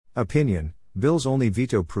Opinion: bills only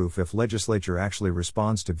veto-proof if legislature actually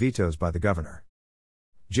responds to vetoes by the governor.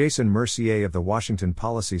 Jason Mercier of the Washington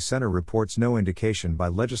Policy Center reports no indication by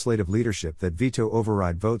legislative leadership that veto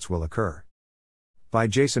override votes will occur. By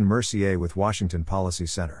Jason Mercier with Washington Policy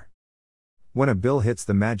Center. When a bill hits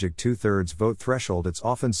the magic 2/3 vote threshold, it's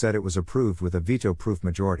often said it was approved with a veto-proof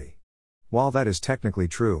majority. While that is technically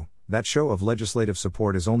true, that show of legislative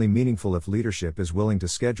support is only meaningful if leadership is willing to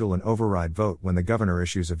schedule an override vote when the governor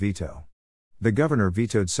issues a veto. The governor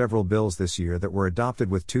vetoed several bills this year that were adopted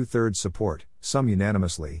with 2/3 support, some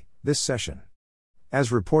unanimously, this session.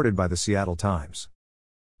 As reported by the Seattle Times.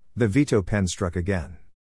 The veto pen struck again.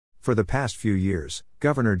 For the past few years,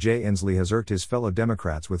 Governor Jay Inslee has irked his fellow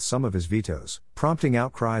Democrats with some of his vetoes, prompting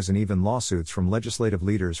outcries and even lawsuits from legislative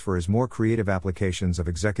leaders for his more creative applications of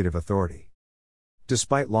executive authority.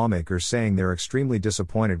 Despite lawmakers saying they're extremely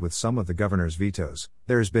disappointed with some of the governor's vetoes,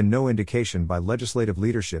 there has been no indication by legislative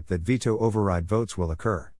leadership that veto override votes will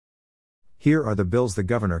occur. Here are the bills the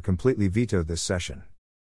governor completely vetoed this session.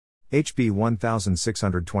 HB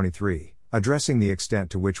 1623, addressing the extent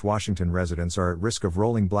to which Washington residents are at risk of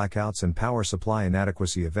rolling blackouts and power supply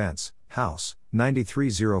inadequacy events, House,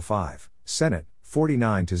 9305, Senate,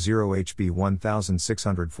 49-0. HB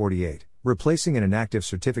 1648, replacing an inactive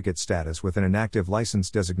certificate status with an inactive license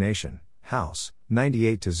designation, House,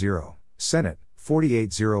 98-0, Senate,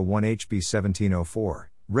 4801. HB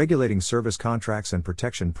 1704, regulating service contracts and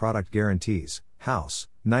protection product guarantees, House,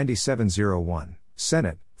 9701,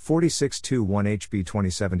 Senate, 4621. HB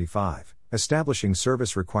 2075, establishing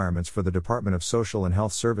service requirements for the Department of Social and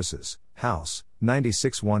Health Services, House,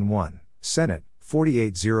 9611, Senate,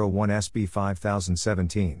 4801. SB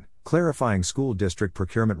 5017, clarifying school district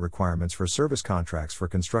procurement requirements for service contracts for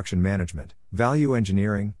construction management, value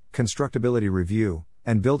engineering, constructability review,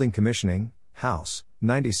 and building commissioning, House,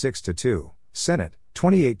 96-2, Senate,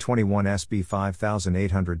 2821. SB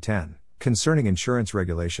 5810, concerning insurance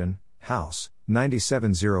regulation, House,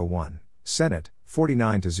 9701, Senate,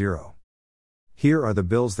 49-0. Here are the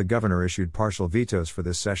bills the governor issued partial vetoes for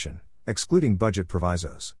this session, excluding budget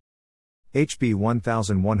provisos. HB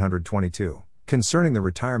 1122, concerning the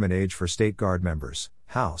retirement age for state guard members,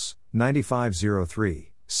 House,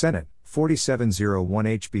 9503, Senate, 4701.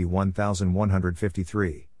 HB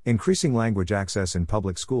 1153, increasing language access in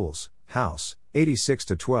public schools, House,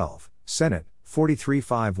 86-12, Senate,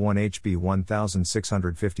 4351. HB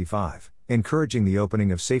 1655, encouraging the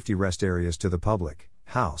opening of safety rest areas to the public,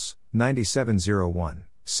 House, 9701,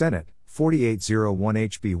 Senate, 4801.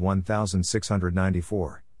 HB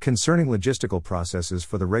 1694, concerning logistical processes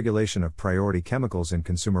for the regulation of priority chemicals in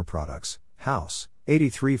consumer products, House,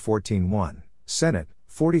 83-14-1, Senate,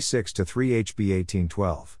 46-3. HB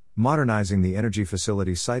 1812, modernizing the Energy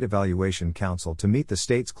Facility Site Evaluation Council to meet the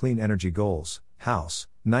state's clean energy goals, House,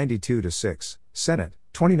 92-6, Senate,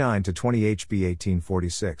 29-20. HB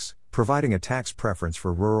 1846, providing a tax preference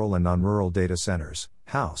for rural and non-rural data centers,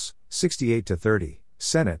 House, 68-30,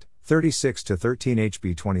 Senate, 36-13.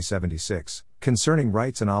 HB 2076, concerning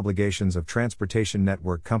rights and obligations of transportation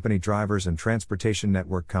network company drivers and transportation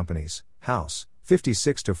network companies, House,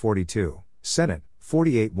 56-42, Senate,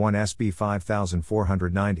 48-1. SB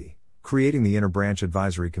 5490, creating the Interbranch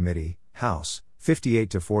Advisory Committee, House,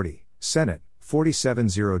 58-40, Senate,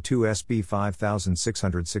 4702. SB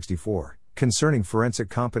 5664, concerning forensic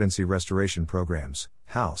competency restoration programs,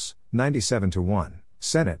 House, 97-1,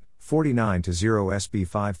 Senate, 49-0. SB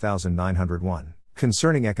 5901,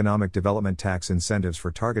 concerning economic development tax incentives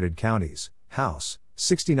for targeted counties, House,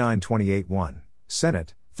 69-28-1,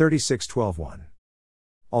 Senate, 36-12-1.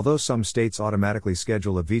 Although some states automatically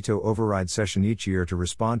schedule a veto override session each year to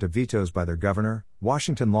respond to vetoes by their governor,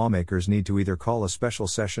 Washington lawmakers need to either call a special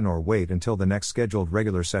session or wait until the next scheduled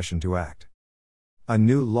regular session to act. A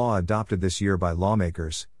new law adopted this year by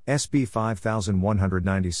lawmakers, SB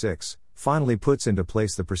 5196, finally puts into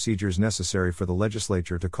place the procedures necessary for the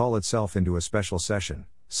legislature to call itself into a special session,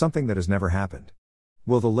 something that has never happened.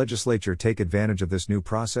 Will the legislature take advantage of this new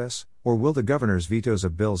process, or will the governor's vetoes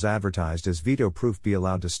of bills advertised as veto-proof be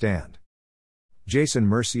allowed to stand? Jason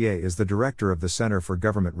Mercier is the director of the Center for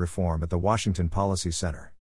Government Reform at the Washington Policy Center.